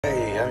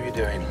how you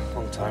doing?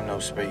 Long time no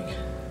speak.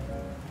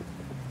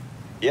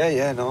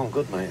 Yeah, no, I'm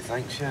good, mate,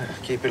 thanks, yeah.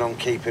 Keeping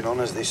on,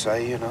 as they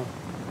say, you know.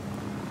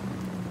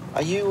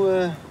 Are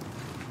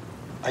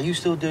you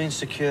still doing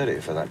security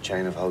for that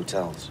chain of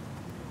hotels?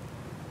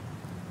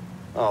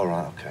 All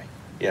right, okay.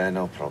 Yeah,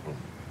 no problem.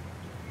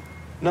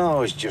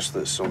 No, it's just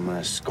that some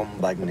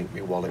scumbag nicked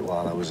my wallet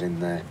while I was in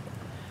there.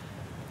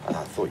 And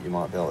I thought you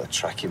might be able to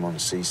track him on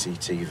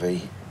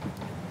CCTV.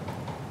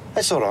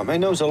 It's all right, mate.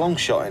 No, it was a long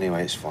shot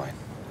anyway. It's fine.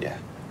 Yeah.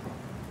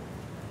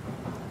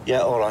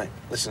 Yeah, all right.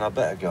 Listen, I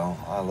better go.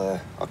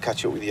 I'll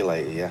catch up with you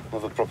later, yeah?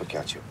 We'll have a proper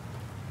catch-up.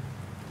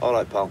 All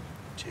right, pal.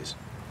 Cheers.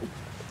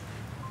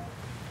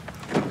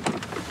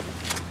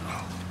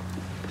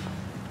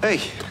 Hey.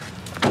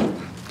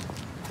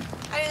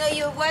 I didn't know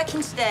you were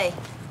working today.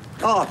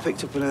 Oh, I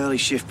picked up an early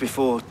shift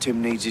before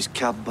Tim needs his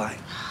cab back.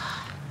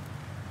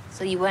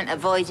 So you weren't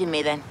avoiding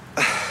me then?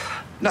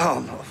 No,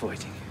 I'm not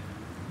avoiding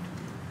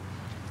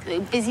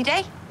you. Busy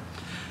day?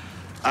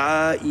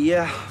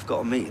 Yeah. I've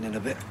got a meeting in a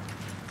bit.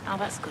 Oh,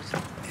 that's good.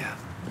 Yeah.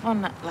 The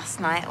one last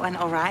night went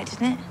all right,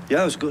 didn't it?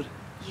 Yeah, it was good.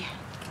 Yeah.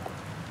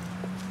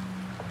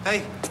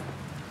 Hey.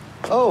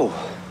 Oh.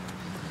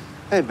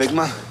 Hey, big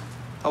man.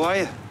 How are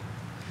you?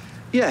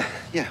 Yeah,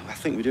 I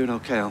think we're doing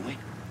okay, aren't we?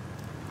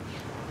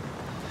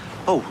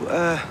 Oh,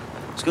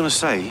 I was gonna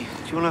say, do you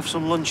want to have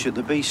some lunch at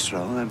the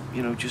bistro? Then,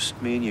 you know, just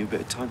me and you, a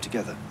bit of time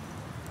together.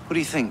 What do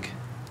you think?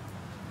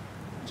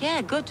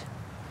 Yeah, good.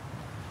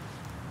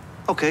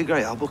 Okay,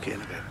 great. I'll book it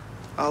in a bit.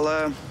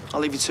 I'll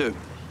leave you to it.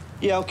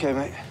 Yeah, okay,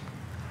 mate.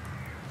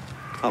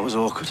 That was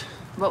awkward.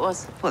 What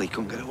was? Well, he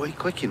couldn't get away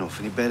quick enough,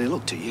 and he barely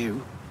looked at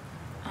you.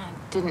 I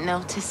didn't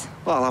notice.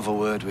 Well, I'll have a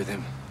word with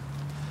him.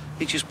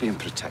 He's just being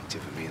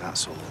protective of me,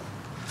 that's all.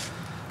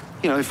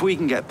 You know, if we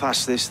can get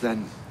past this,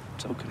 then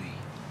so can he.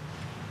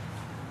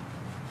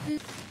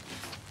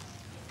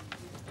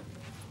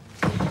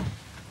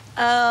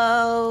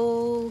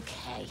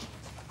 Okay.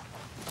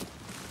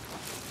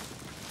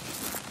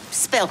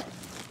 Spill.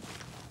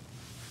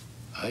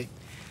 Hey?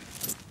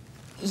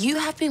 You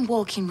have been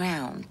walking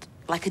round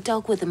like a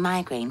dog with a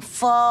migraine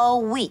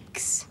for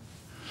weeks.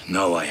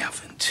 No, I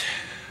haven't.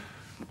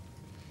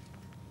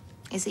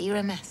 Is it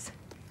your MS?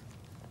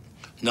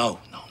 No,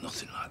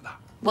 nothing like that.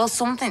 Well,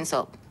 something's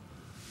up.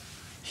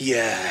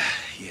 Yeah.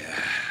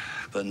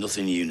 But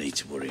nothing you need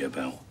to worry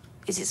about.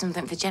 Is it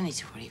something for Jenny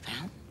to worry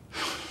about?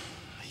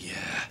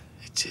 Yeah,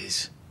 it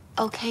is.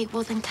 Okay,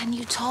 well then can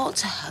you talk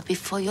to her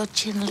before your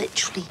chin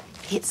literally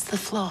hits the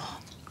floor?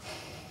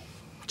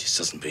 Just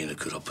hasn't been a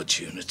good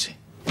opportunity.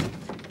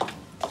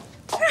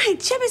 Right,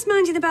 Jemmy's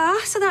minding the bar,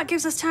 so that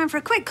gives us time for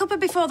a quick cuppa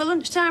before the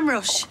lunchtime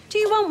rush. Do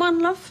you want one,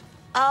 love?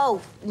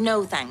 Oh,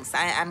 no thanks.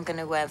 I'm going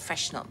to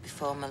freshen up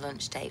before my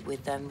lunch date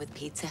with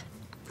Peter.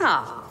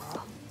 Ah.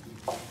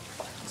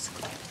 It's a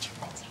good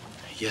opportunity.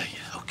 Yeah,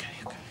 okay.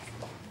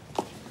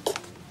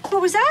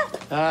 What was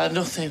that?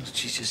 Nothing.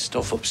 She's just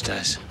off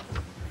upstairs.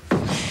 Do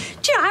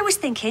you know, I was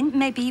thinking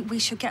maybe we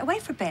should get away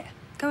for a bit.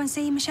 Go and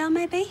see Michelle,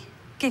 maybe?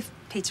 Give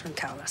Peter and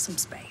Carla some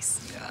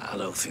space. Yeah, I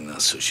don't think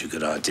that's such a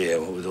good idea,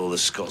 what with all the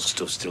Scott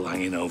stuff still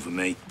hanging over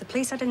me. If the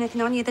police had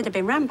anything on you, they'd have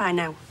been ran by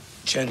now.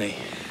 Jenny,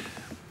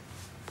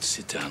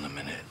 sit down a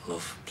minute,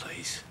 love,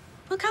 please.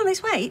 Well, can't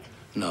this wait?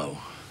 No,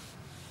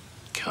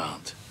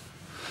 can't.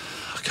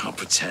 I can't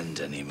pretend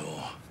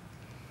anymore.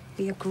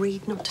 We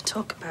agreed not to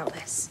talk about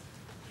this.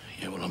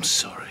 Yeah, well, I'm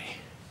sorry.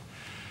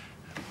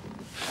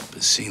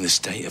 But seeing the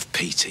state of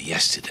Peter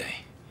yesterday,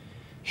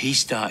 he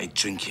started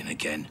drinking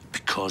again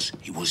because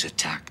he was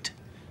attacked.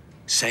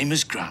 Same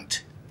as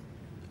Grant.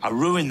 I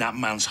ruined that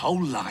man's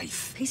whole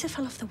life. Peter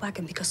fell off the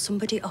wagon because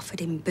somebody offered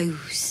him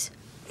booze.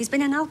 He's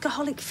been an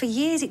alcoholic for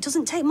years. It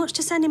doesn't take much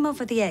to send him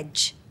over the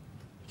edge.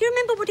 You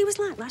remember what he was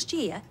like last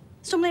year?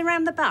 Stumbling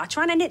around the bar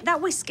trying to nip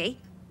that whiskey?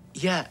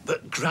 Yeah,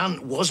 but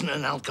Grant wasn't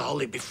an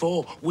alcoholic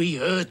before. We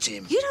hurt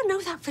him. You don't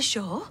know that for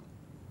sure.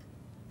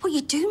 What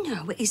you do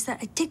know is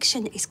that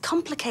addiction is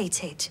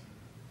complicated.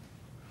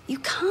 You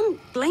can't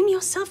blame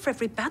yourself for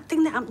every bad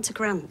thing that happened to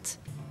Grant.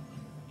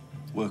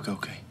 Work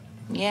okay?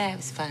 Yeah, it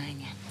was fine,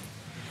 yeah.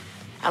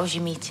 How was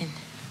your meeting?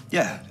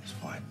 Yeah, it's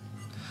fine.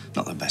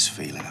 Not the best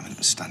feeling having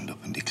to stand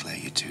up and declare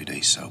you're 2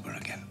 days sober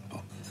again,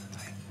 but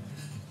hey.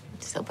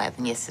 Still better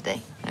than yesterday.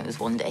 It was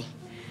one day.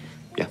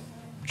 Yeah,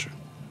 true.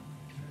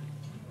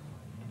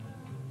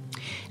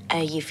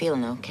 Are you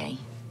feeling okay?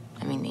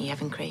 I mean, are you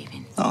having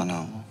cravings? Oh,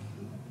 no.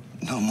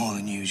 No more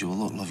than usual.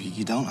 Look, love,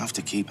 you don't have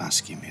to keep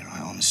asking me,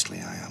 right?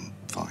 Honestly, I am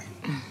fine.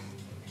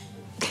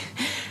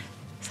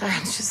 Sorry,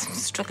 I'm just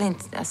struggling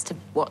as to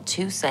what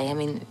to say. I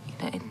mean, you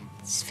know, it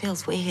just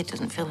feels weird.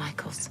 Doesn't feel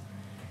like us.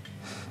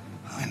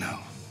 I know,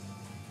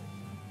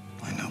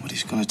 but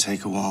it's going to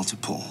take a while to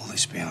put all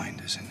this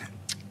behind us, isn't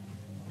it?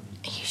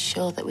 Are you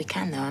sure that we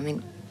can, though? I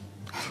mean,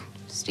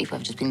 Steve,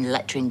 I've just been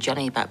lecturing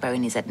Johnny about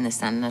burying his head in the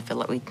sand, and I feel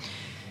like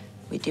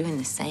we're doing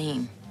the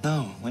same.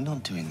 No, we're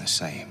not doing the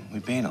same. We're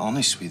being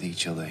honest with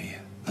each other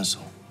here, that's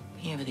all.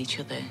 Yeah, with each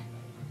other.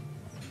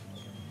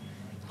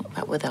 What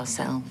about with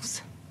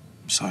ourselves?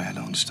 Sorry, I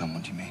don't understand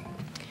what you mean.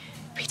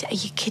 Peter, are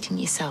you kidding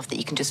yourself that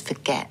you can just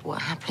forget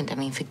what happened? I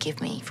mean, forgive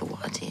me for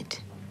what I did.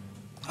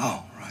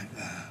 Oh, right.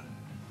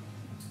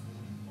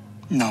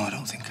 No, I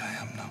don't think I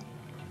am, no.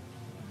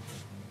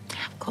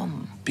 How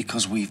come?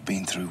 Because we've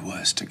been through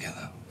worse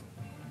together.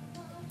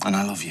 And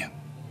I love you.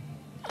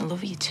 I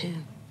love you too.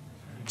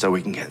 So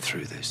we can get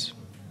through this.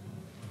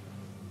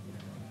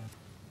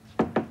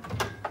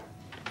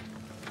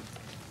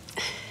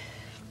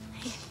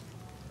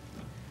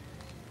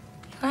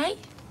 Right?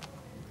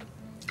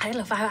 Hey,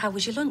 love, how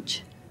was your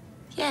lunch?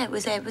 Yeah, it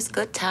was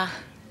good, Ta.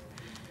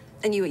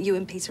 And you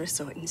and Peter are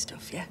sorting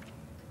stuff, yeah?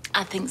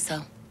 I think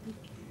so.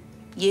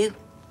 You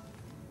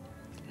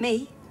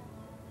Me?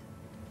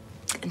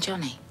 and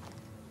Johnny,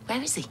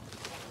 where is he?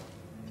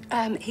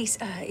 He's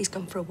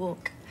gone for a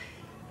walk.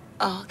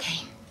 Oh,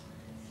 okay.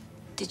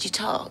 Did you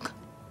talk?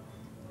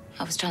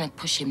 I was trying to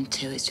push him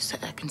to. It's just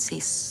that I can see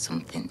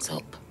something's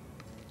up.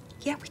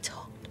 Yeah, we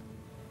talked.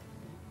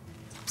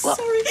 What?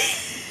 Sorry.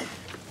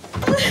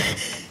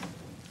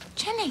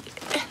 Jenny.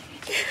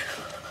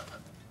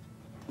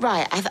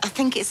 Right, I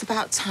think it's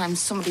about time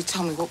somebody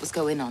told me what was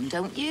going on,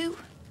 don't you?